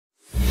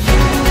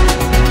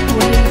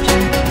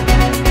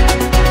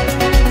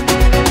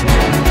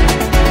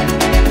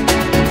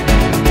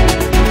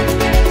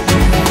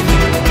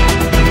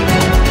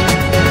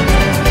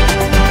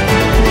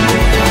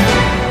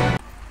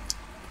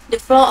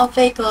flow of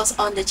vehicles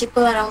on the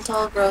Cipularang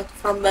Toll Road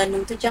from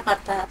Bandung to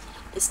Jakarta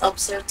is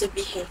observed to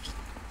be heavy.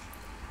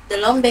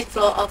 The long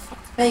backflow of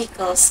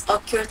vehicles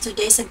occurred 2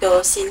 days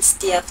ago since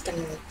the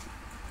afternoon.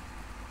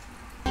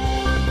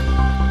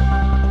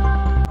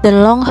 The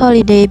long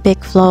holiday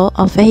backflow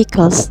of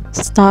vehicles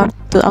started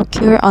to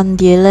occur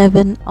on the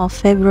 11th of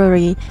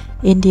February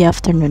in the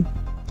afternoon.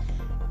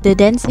 The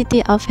density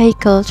of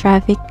vehicle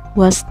traffic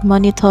was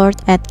monitored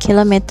at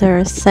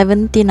kilometer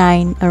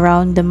 79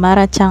 around the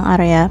Maracang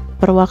area,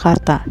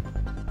 Purwakarta.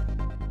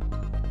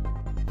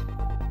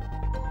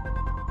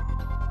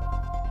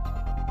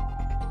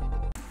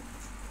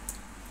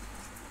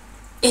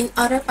 In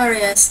other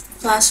areas,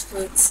 flash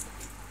floods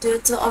due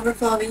to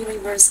overflowing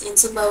rivers in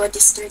Sumbawa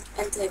district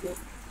and Ntb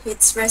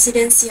hits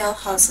residential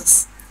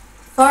houses.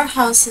 4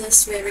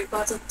 houses were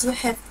reported to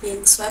have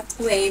been swept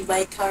away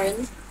by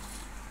current,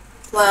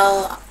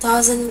 while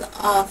thousands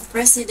of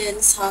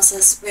residents'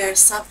 houses were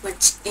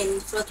submerged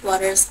in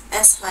floodwaters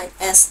as high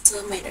as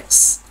 2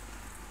 meters.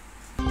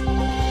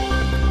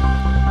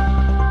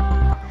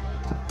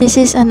 This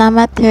is an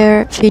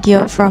amateur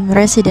video from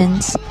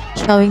residents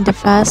showing the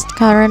fast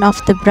current of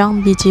the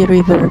Brang-Biji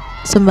River,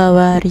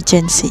 Sumbawa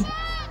Regency.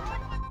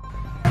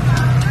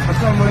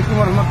 Assalamualaikum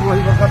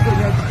warahmatullahi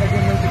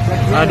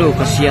wabarakatuh. Aduh,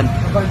 kasihan.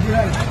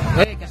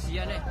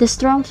 The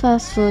strong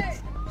flash flood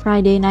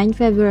Friday 9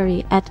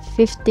 February at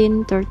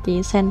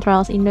 15:30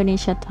 Central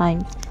Indonesia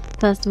time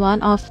caused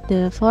one of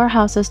the 4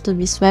 houses to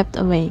be swept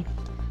away.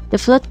 The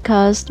flood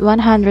caused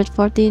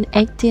 189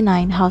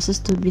 houses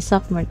to be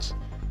submerged,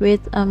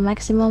 with a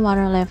maximum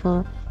water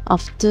level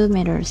of 2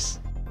 meters.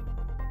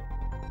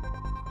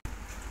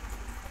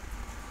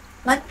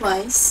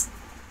 Likewise,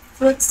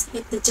 floods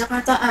hit the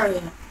Jakarta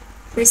area,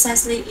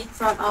 precisely in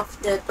front of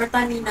the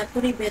Pertamina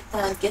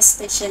Puribeta gas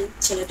station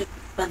Ciledug,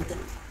 Banten,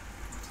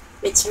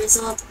 which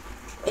resulted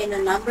in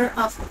a number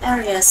of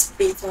areas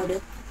being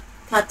flooded,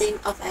 cutting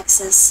off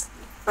access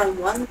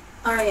from one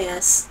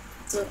areas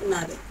to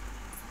another.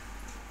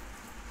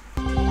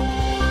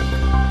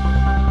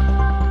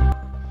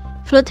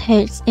 Flood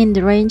heights in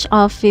the range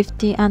of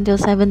 50 until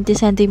 70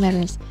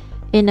 centimeters,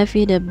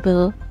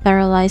 inevitable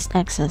paralyzed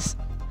access,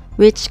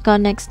 which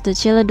connects the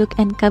Ciledug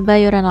and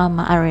Kebayoran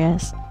Lama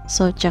areas,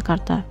 South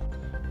Jakarta.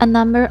 A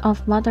number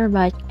of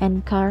motorbike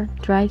and car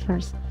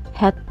drivers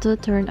had to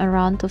turn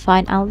around to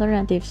find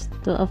alternatives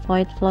to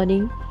avoid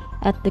flooding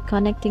at the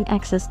connecting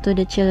access to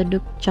the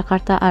Ciledug,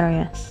 Jakarta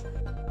areas.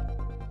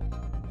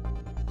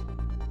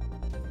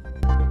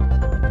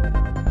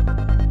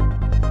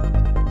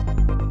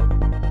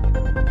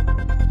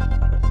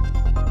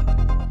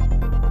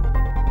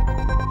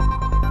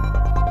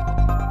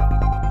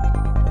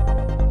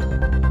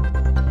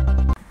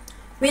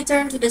 We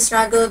turn to the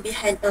struggle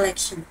behind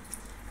election.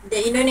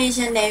 The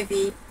Indonesian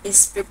Navy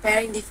is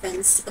preparing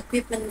defense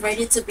equipment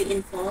ready to be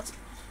involved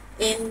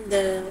in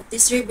the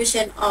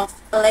distribution of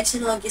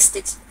election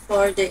logistics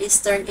for the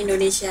Eastern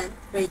Indonesian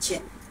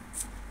region.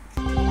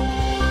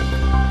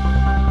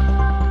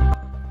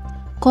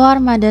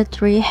 Koarmada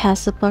 3 has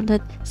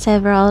supported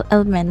several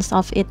elements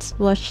of its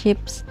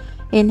warships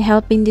in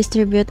helping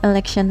distribute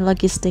election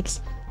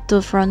logistics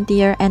to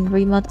frontier and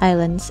remote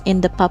islands in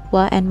the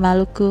Papua and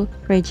Maluku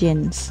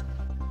regions.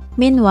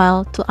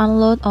 Meanwhile, to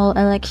unload all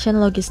election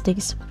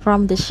logistics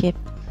from the ship,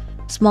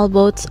 small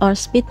boats or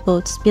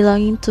speedboats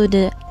belonging to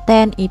the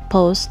TNI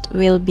post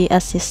will be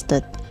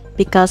assisted,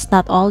 because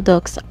not all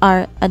docks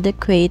are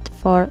adequate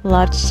for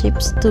large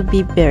ships to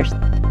be berthed.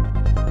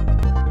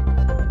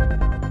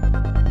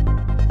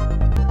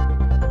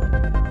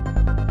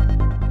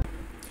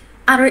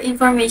 Other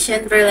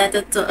information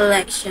related to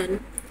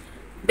election,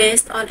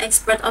 based on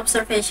expert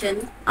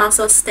observation,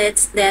 also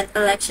states that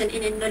elections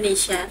in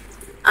Indonesia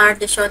are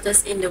the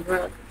shortest in the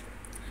world.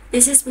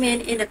 This is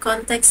meant in the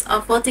context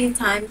of voting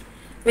time,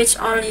 which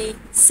only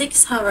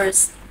 6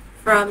 hours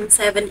from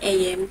 7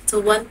 a.m.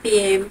 to 1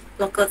 p.m.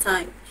 local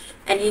time,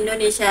 and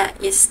Indonesia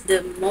is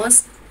the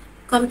most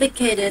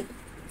complicated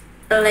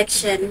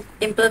election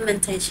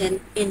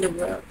implementation in the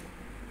world.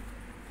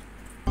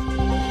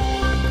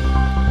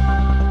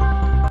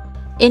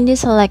 In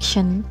this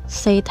election,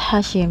 said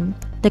Hashim,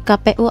 the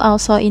KPU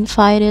also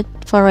invited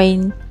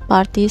foreign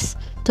parties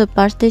to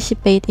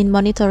participate in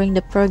monitoring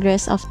the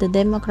progress of the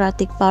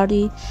Democratic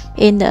Party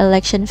in the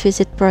election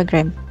visit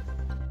program.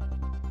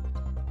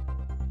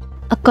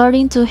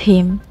 According to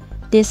him,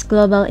 this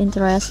global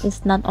interest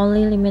is not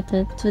only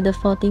limited to the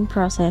voting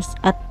process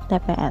at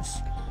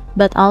TPS,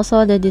 but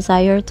also the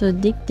desire to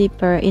dig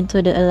deeper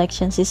into the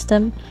election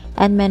system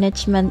and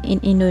management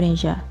in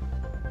Indonesia.